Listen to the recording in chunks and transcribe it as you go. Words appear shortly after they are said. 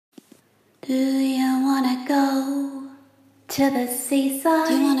Do you wanna go to the seaside?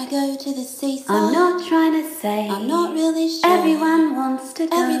 Do you wanna go to the seaside? I'm not trying to say. I'm not really sure. Everyone wants to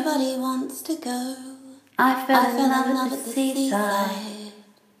go. Everybody wants to go. I fell in love at the seaside.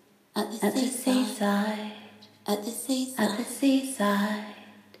 At the seaside. At the seaside. At the seaside.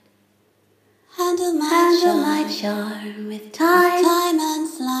 Handle my charm with time and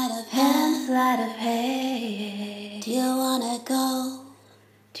sleight of and sleight of hand. Do you wanna go?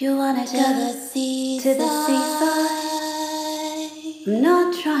 Do you wanna to go the seaside? to the seaside? I'm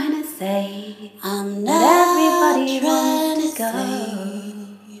not trying to say I'm that not everybody wants to go.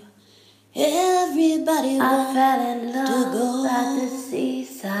 Everybody I fell in wants to love go at the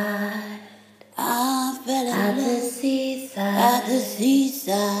seaside. I fell in At love the seaside. at the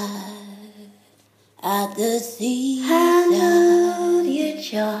seaside. At the seaside. Handle your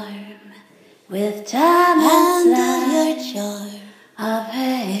charm with time and Handle your sleight charm of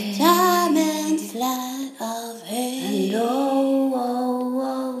hand. time and sleight of hand. And oh, oh,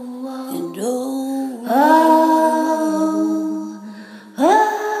 oh, oh. And oh, oh, oh.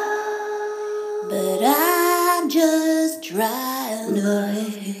 But I'm just trying to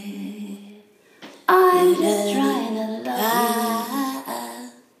love you. I'm just trying to love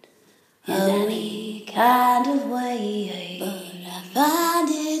you in any kind of way. But I find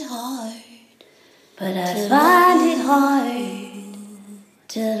it hard. But I find it hard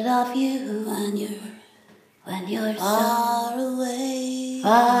to love you when you're far so away.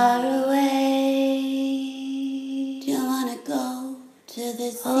 far away. Do you wanna go to the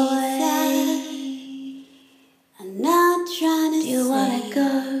Away. seaside? I'm not trying to Do you wanna say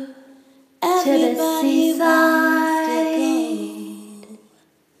go to everybody the seaside? wants to go.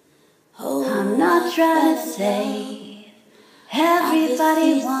 Oh, I'm not trying to I fell in say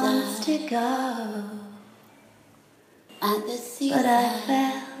everybody seaside. wants to go, at the seaside. but I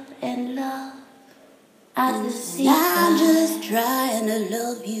fell in love at the I'm seaside. just trying to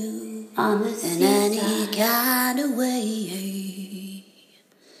love you On the in any seaside. kind of way.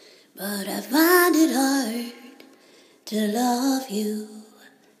 But I find it hard to love you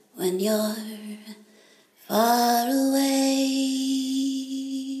when you're far away.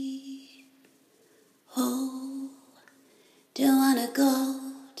 Oh, do you wanna go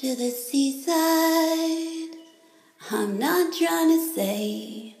to the seaside? I'm not trying to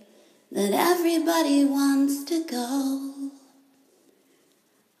say that everybody wants to go.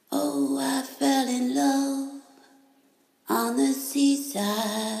 Oh, I fell in love on the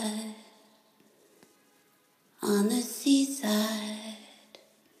seaside. On the seaside.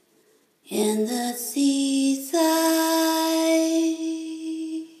 In the sea.